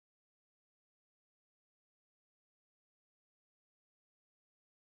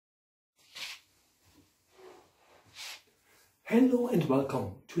Hello and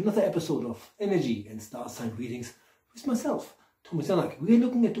welcome to another episode of Energy and Star Sign Readings with myself, Thomas Janak. We are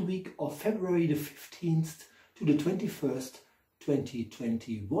looking at the week of February the 15th to the 21st,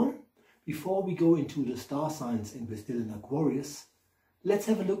 2021. Before we go into the star signs and we're still in Aquarius, let's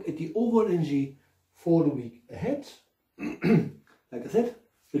have a look at the overall energy for the week ahead. Like I said,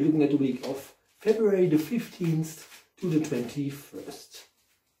 we're looking at the week of February the 15th to the 21st.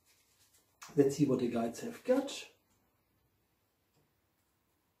 Let's see what the guides have got.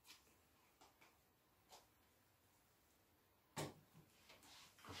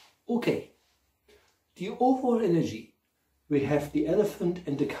 Okay, the overall energy, we have the elephant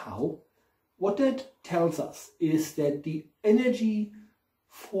and the cow. What that tells us is that the energy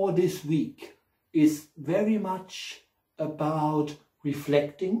for this week is very much about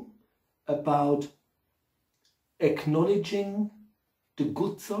reflecting, about acknowledging the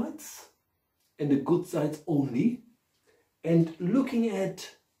good sides and the good sides only, and looking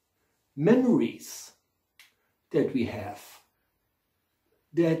at memories that we have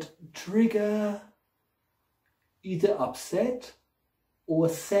that trigger either upset or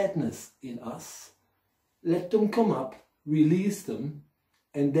sadness in us. Let them come up, release them,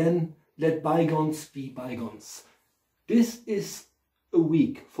 and then let bygones be bygones. This is a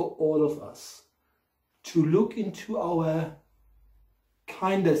week for all of us to look into our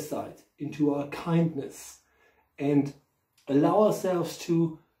kinder side, into our kindness, and allow ourselves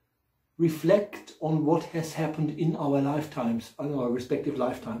to reflect on what has happened in our lifetimes, on our respective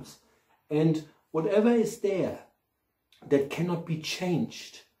lifetimes, and whatever is there that cannot be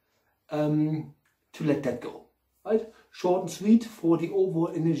changed, to let that go. Right? Short and sweet for the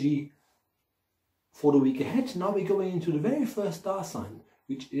overall energy for the week ahead. Now we're going into the very first star sign,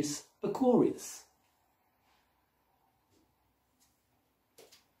 which is Aquarius.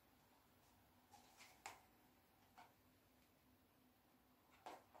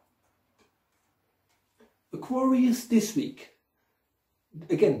 Aquarius this week,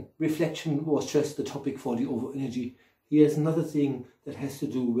 again, reflection was just the topic for the overall energy. Here's another thing that has to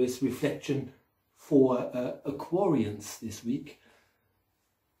do with reflection for Aquarians this week.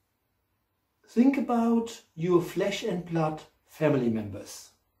 Think about your flesh and blood family members.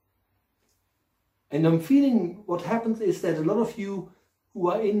 And I'm feeling what happens is that a lot of you who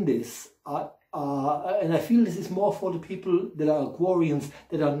are in this are and I feel this is more for the people that are Aquarians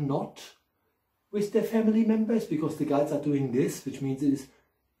that are not with their family members, because the guides are doing this, which means it is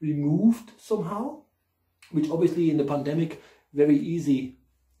removed somehow, which obviously in the pandemic, very easy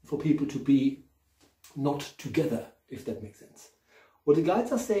for people to be not together, if that makes sense. What the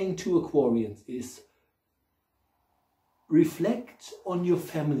guides are saying to Aquarians is reflect on your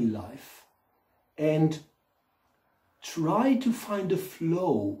family life and try to find a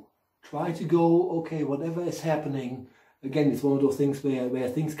flow. Try to go, okay, whatever is happening, again, it's one of those things where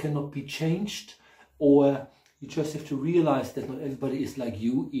things cannot be changed, or you just have to realize that not everybody is like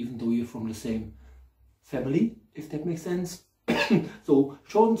you, even though you're from the same family, if that makes sense. So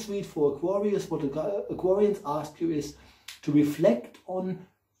short and sweet for Aquarius, what the Aquarians ask you is to reflect on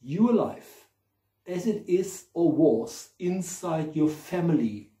your life as it is or was inside your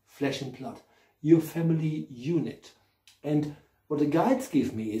family, flesh and blood, your family unit. And what the guides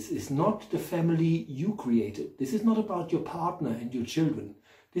give me is not the family you created. This is not about your partner and your children.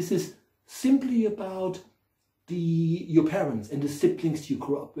 This is simply about your parents and the siblings you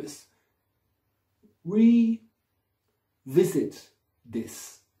grew up with. Revisit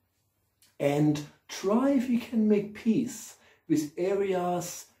this and try if you can make peace with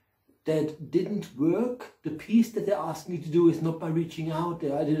areas that didn't work. The peace that they ask me to do is not by reaching out. They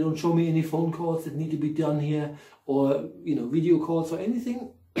don't show me any phone calls that need to be done here, or video calls or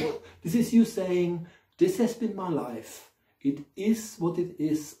anything. This is you saying, this has been my life. It is what it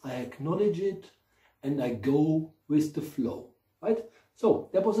is. I acknowledge it and I go with the flow. Right? So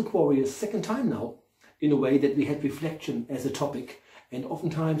that was Aquarius, second time now in a way that we had reflection as a topic, and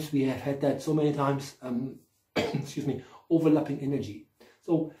oftentimes we have had that so many times, excuse me, overlapping energy.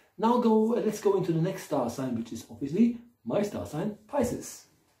 So now let's go into the next star sign, which is obviously my star sign, Pisces.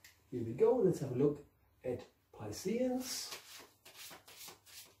 Here we go. Let's have a look at Pisceans.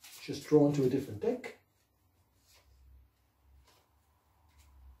 Just drawn to a different deck.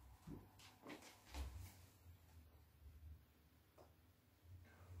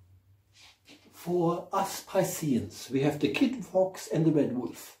 For us Pisceans, we have the kid fox and the red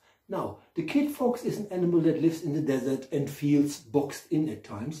wolf. Now, the kid fox is an animal that lives in the desert and feels boxed in at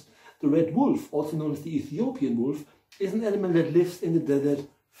times. The red wolf, also known as the Ethiopian wolf, is an animal that lives in the desert,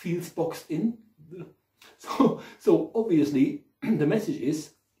 feels boxed in. So obviously the message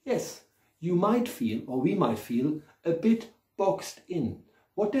is, yes, you might feel, or we might feel, a bit boxed in.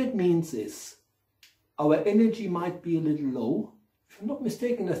 What that means is our energy might be a little low. If I'm not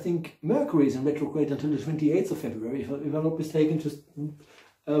mistaken, I think Mercury is in retrograde until the 28th of February, if I'm not mistaken, just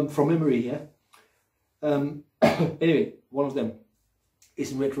from memory here. Anyway, one of them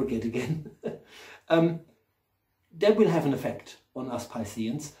is in retrograde again. That will have an effect on us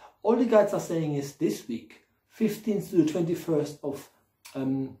Pisceans. All the guides are saying is this week, 15th to the 21st of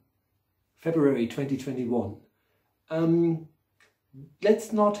February 2021.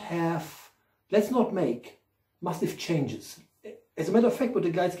 Let's not make massive changes. As a matter of fact, what the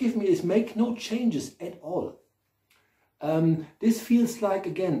guides give me is make no changes at all. This feels like,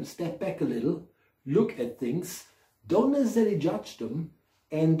 again, step back a little, look at things, don't necessarily judge them,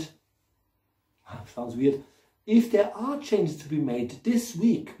 and, sounds weird, if there are changes to be made this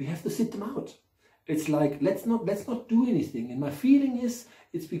week, we have to sit them out. It's like, let's not do anything. And my feeling is,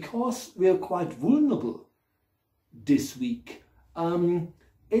 it's because we are quite vulnerable this week.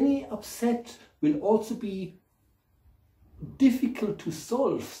 Any upset will also be difficult to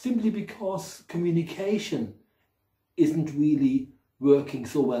solve simply because communication isn't really working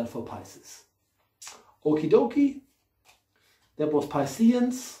so well for Pisces. Okie dokie, that was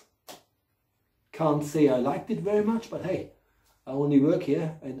Pisceans. Can't say I liked it very much, but hey, I only work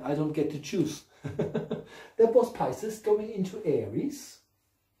here and I don't get to choose. That was Pisces going into Aries.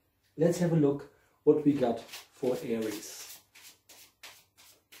 Let's have a look what we got for Aries.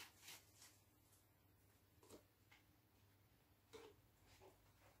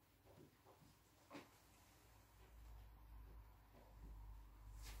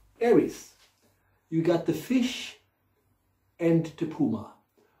 Aries, you got the fish and the puma.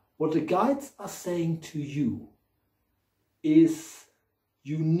 What the guides are saying to you is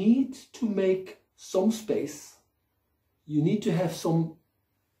you need to make some space. You need to have some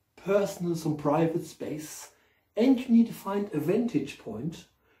personal, some private space, and you need to find a vantage point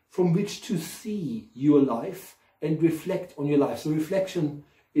from which to see your life and reflect on your life. So reflection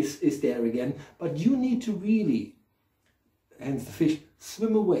is there again, but you need to really, hence the fish,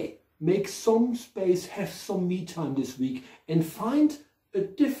 swim away, make some space, have some me time this week, and find a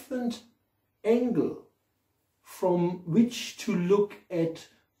different angle from which to look at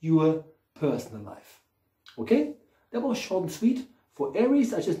your personal life. Okay, that was short and sweet. For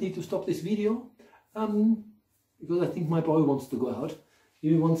Aries, I just need to stop this video because I think my boy wants to go out.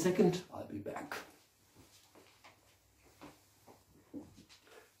 Give me 1 second, I'll be back.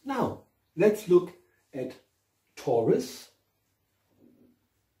 Now, let's look at Taurus.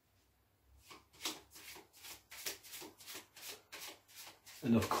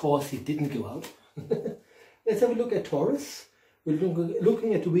 And of course he didn't go out. Let's have a look at Taurus. We're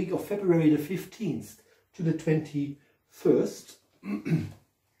looking at the week of February the 15th to the 21st.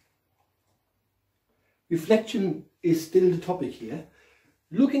 Reflection is still the topic here.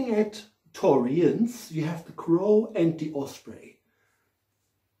 Looking at Taurians, you have the crow and the osprey.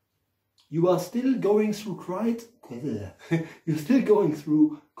 You are still going through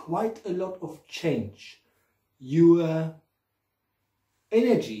quite a lot of change. Your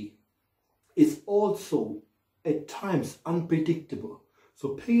energy is also at times unpredictable. So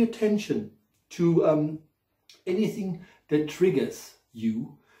pay attention to anything that triggers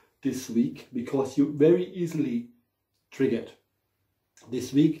you this week, because you're very easily triggered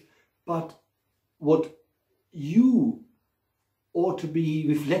this week. But what you ought to be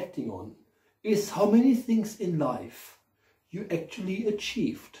reflecting on is how many things in life you actually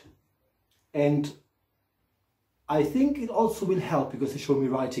achieved. And I think it also will help, because they show me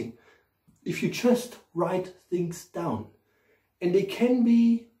writing, if you just write things down. And they can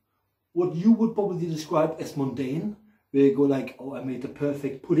be what you would probably describe as mundane, where you go like, oh, I made the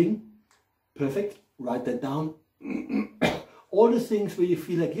perfect pudding. Perfect, write that down. All the things where you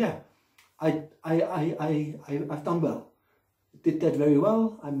feel like, yeah, I've done well. Did that very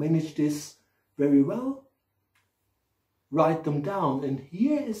well. I managed this very well. Write them down. And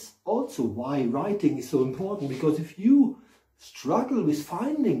here is also why writing is so important, because if you struggle with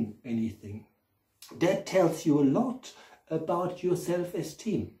finding anything, that tells you a lot about your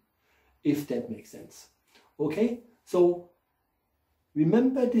self-esteem, if that makes sense. Okay, so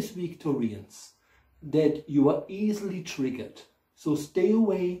remember this week, Taurians, that you are easily triggered. So stay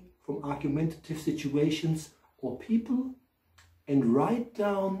away from argumentative situations or people, and write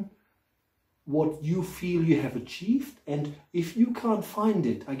down what you feel you have achieved. And if you can't find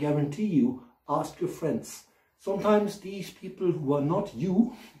it, I guarantee you, ask your friends. Sometimes these people who are not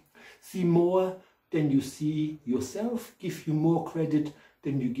you see more than you see yourself, give you more credit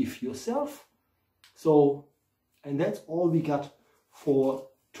than you give yourself. So, and that's all we got for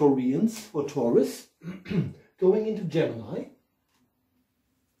Taurians, for Taurus. going into Gemini.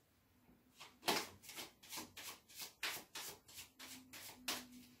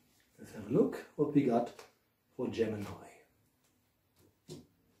 Let's have a look what we got for Gemini.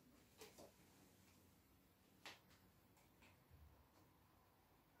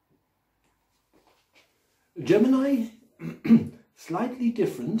 Gemini, slightly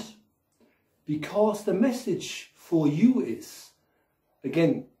different, because the message for you is,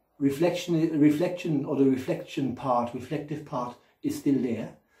 again, reflection or the reflective part is still there.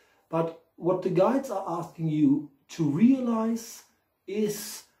 But what the guides are asking you to realize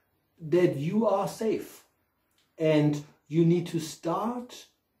is that you are safe and you need to start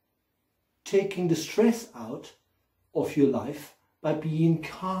taking the stress out of your life by being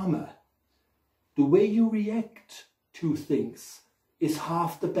calmer. The way you react to things is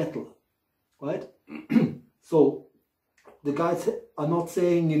half the battle, right? So the guides are not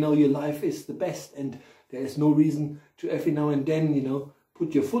saying, you know, your life is the best and there is no reason to every now and then, you know,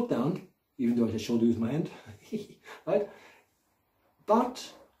 put your foot down, even though I just showed you with my hand, right?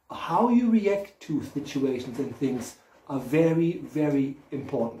 But how you react to situations and things are very, very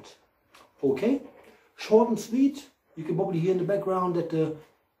important. Okay? Short and sweet. You can probably hear in the background that the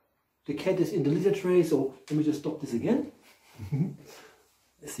cat is in the litter tray, so let me just stop this again.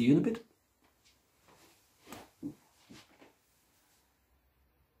 See you in a bit.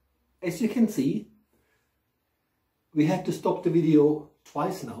 As you can see, we had to stop the video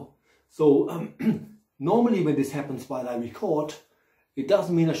twice now. So normally when this happens while I record, it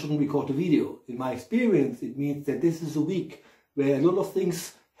doesn't mean I shouldn't record the video. In my experience, it means that this is a week where a lot of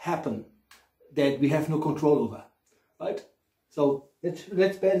things happen that we have no control over, right? So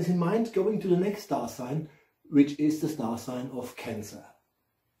let's bear this in mind, going to the next star sign, which is the star sign of Cancer.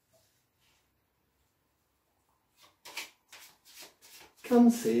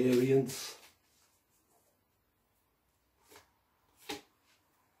 Cancerians.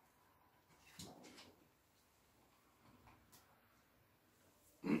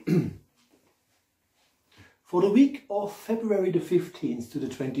 For the week of February the 15th to the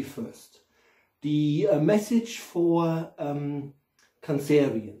 21st, the message for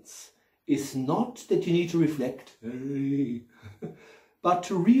Cancerians is not that you need to reflect, but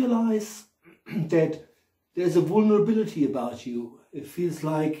to realize that there's a vulnerability about you. It feels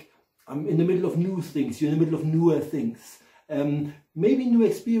like I'm in the middle of new things, you're in the middle of newer things. Maybe new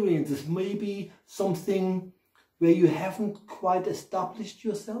experiences, maybe something where you haven't quite established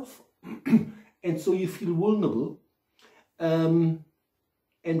yourself and so you feel vulnerable.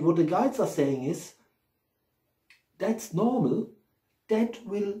 And what the guides are saying is, that's normal, that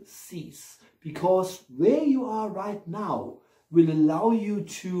will cease. Because where you are right now will allow you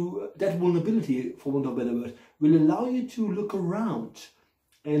to, that vulnerability, for want of a better word, will allow you to look around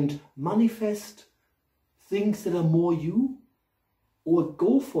and manifest things that are more you, or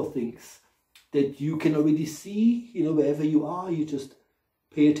go for things that you can already see, you know, wherever you are, you just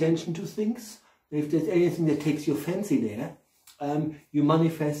pay attention to things. If there's anything that takes your fancy there, you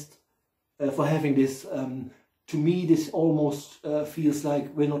manifest for having this. To me, this almost feels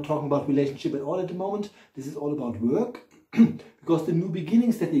like we're not talking about relationship at all at the moment. This is all about work. Because the new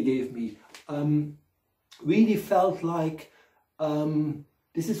beginnings that they gave me really felt like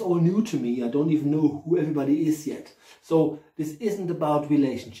this is all new to me. I don't even know who everybody is yet. So this isn't about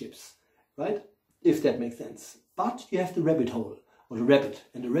relationships, right? If that makes sense. But you have the rabbit hole, or the rabbit.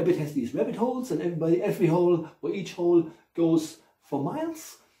 And the rabbit has these rabbit holes, and every hole, or each hole goes for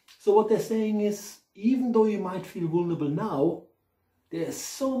miles. So what they're saying is, even though you might feel vulnerable now, there's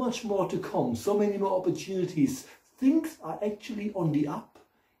so much more to come, so many more opportunities. Things are actually on the up,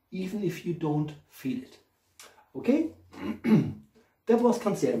 even if you don't feel it. Okay? That was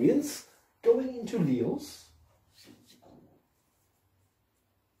Cancerians. Going into Leos.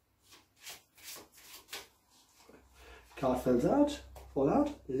 Card fall out.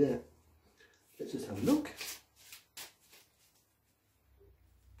 Yeah. Let's just have a look.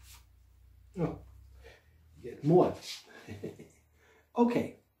 Oh, yet more.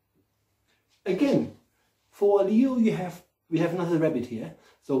 Okay. Again, for Leo, we have another rabbit here.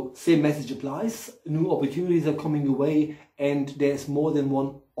 So same message applies. New opportunities are coming your way, and there's more than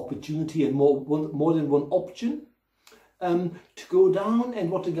one opportunity and more than one option to go down.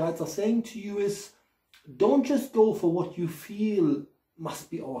 And what the guides are saying to you is, don't just go for what you feel must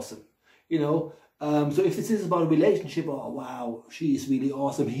be awesome. You know, so if this is about a relationship, oh wow, she is really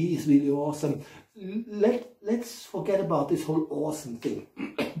awesome, he is really awesome. Let's forget about this whole awesome thing.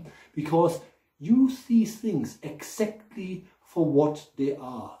 Because you see things exactly for what they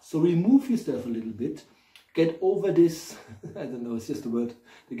are. So remove yourself a little bit. Get over this, I don't know, it's just a word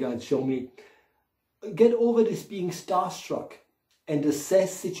the guides show me. get over this being starstruck and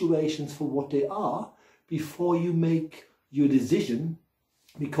assess situations for what they are before you make your decision,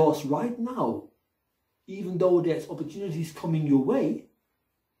 because right now, even though there's opportunities coming your way,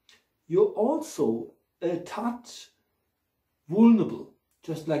 you're also a touch vulnerable.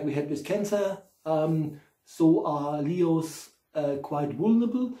 Just like we had with Cancer, so are Leos quite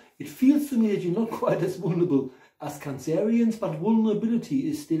vulnerable. It feels to me that you're not quite as vulnerable as Cancerians, but vulnerability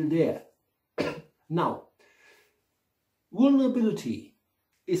is still there. Now, vulnerability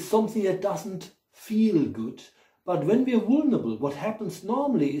is something that doesn't feel good, but when we're vulnerable, what happens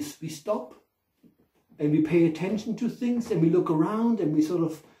normally is we stop and we pay attention to things and we look around and we sort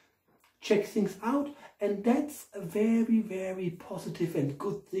of check things out, and that's a very, very positive and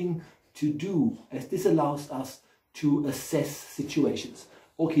good thing to do, as this allows us to assess situations.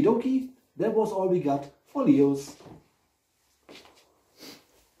 Okie dokie, that was all we got for Leos.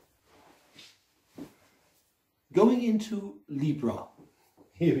 Going into Libra.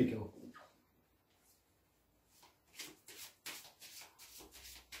 Here we go.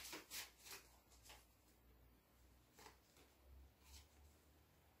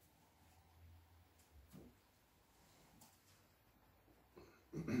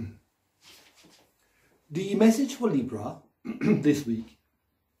 The message for Libra this week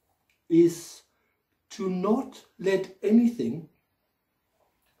is to not let anything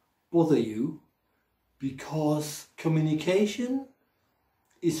bother you, because communication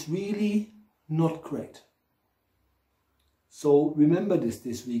is really not great. So remember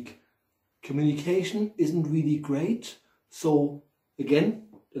this week. Communication isn't really great. So again,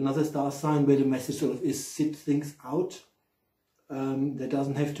 another star sign where the message sort of is sit things out. There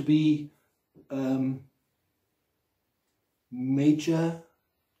doesn't have to be major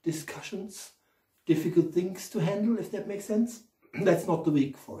discussions, difficult things to handle, if that makes sense. That's not the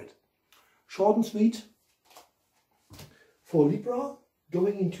week for it. Short and sweet for Libra,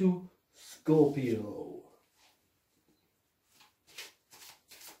 going into Scorpio.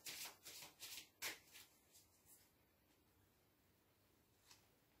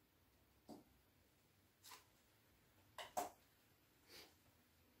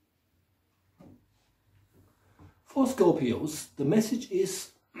 For Scorpios, the message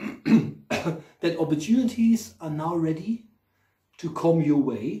is that opportunities are now ready to come your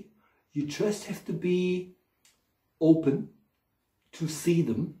way. You just have to be open to see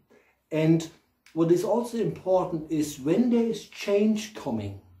them. And what is also important is when there is change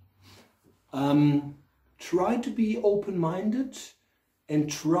coming, try to be open-minded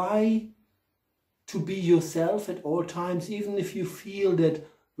and try to be yourself at all times, even if you feel that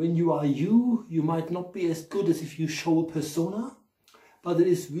when you are you might not be as good as if you show a persona. But it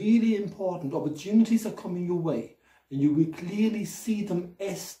is really important. Opportunities are coming your way, and you will clearly see them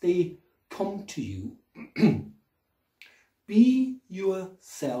as they come to you. Be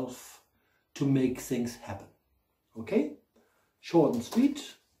yourself to make things happen. Okay? Short and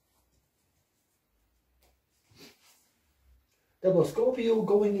sweet. That was Scorpio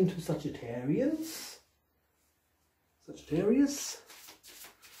going into Sagittarius.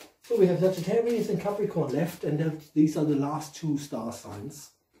 So we have Sagittarius and Capricorn left, and these are the last two star signs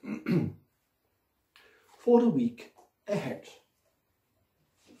for the week ahead.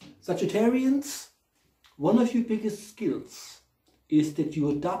 Sagittarians, one of your biggest skills is that you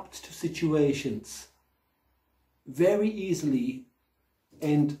adapt to situations very easily,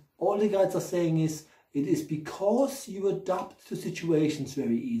 and all the guides are saying is it is because you adapt to situations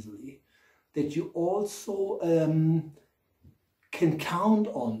very easily that you also can count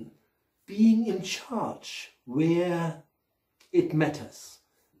on being in charge where it matters.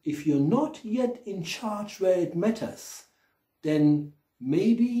 If you're not yet in charge where it matters, then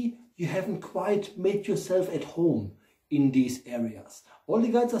maybe you haven't quite made yourself at home in these areas. All the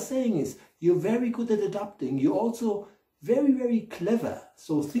guides are saying is you're very good at adapting. You're also very, very clever.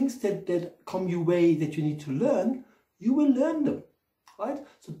 So things that come your way that you need to learn, you will learn them, right?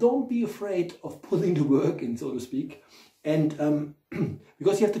 So don't be afraid of putting the work in, so to speak. And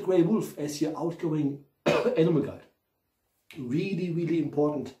because you have the grey wolf as your outgoing animal guide. Really, really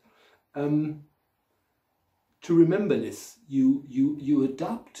important to remember this. You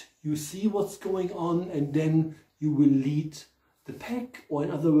adapt, you see what's going on, and then you will lead the pack, or in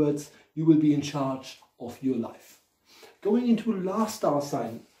other words, you will be in charge of your life. Going into the last star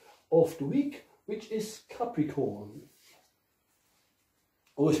sign of the week, which is Capricorn.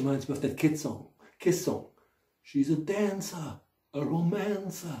 Always reminds me of that Kiss song. She's a dancer, a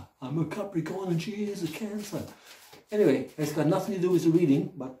romancer. I'm a Capricorn and she is a Cancer. Anyway, it's got nothing to do with the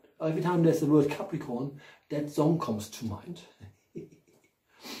reading, but every time there's the word Capricorn, that song comes to mind.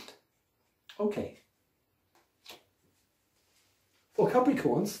 Okay, For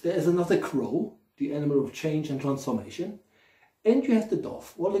Capricorns, there is another crow, the animal of change and transformation. And you have the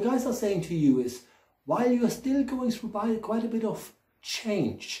dove. What the guys are saying to you is, while you are still going through quite a bit of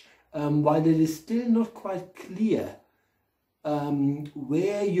change, while it is still not quite clear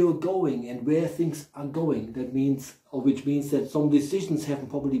where you're going and where things are going, that means, or which means that some decisions haven't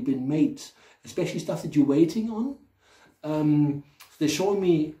probably been made, especially stuff that you're waiting on. They're showing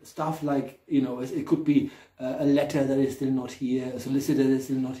me stuff like, you know, it could be a letter that is still not here, a solicitor that is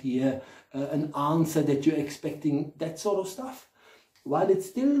still not here, an answer that you're expecting, that sort of stuff. While it's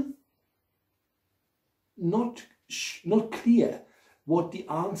still not clear what the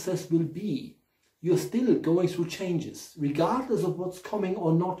answers will be, you're still going through changes, regardless of what's coming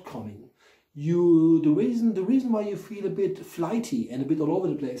or not coming. The reason why you feel a bit flighty and a bit all over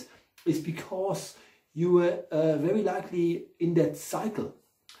the place is because you are very likely in that cycle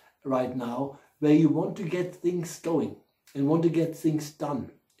right now where you want to get things going and want to get things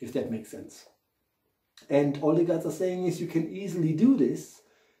done, if that makes sense. And all the guys are saying is you can easily do this,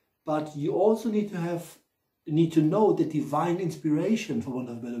 but you also need to know that divine inspiration, for want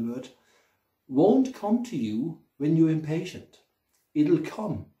of a better word, won't come to you when you're impatient. It'll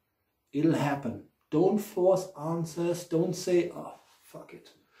come. It'll happen. Don't force answers. Don't say, oh, fuck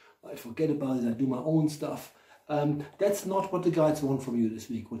it, I forget about it, I do my own stuff. That's not what the guides want from you this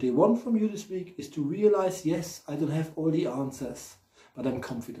week. What they want from you this week is to realize, yes, I don't have all the answers, but I'm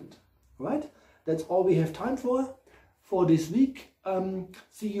confident. All right? That's all we have time for this week.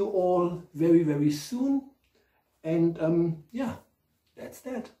 See you all very, very soon. And yeah, that's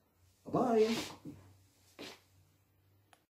that. Bye-bye.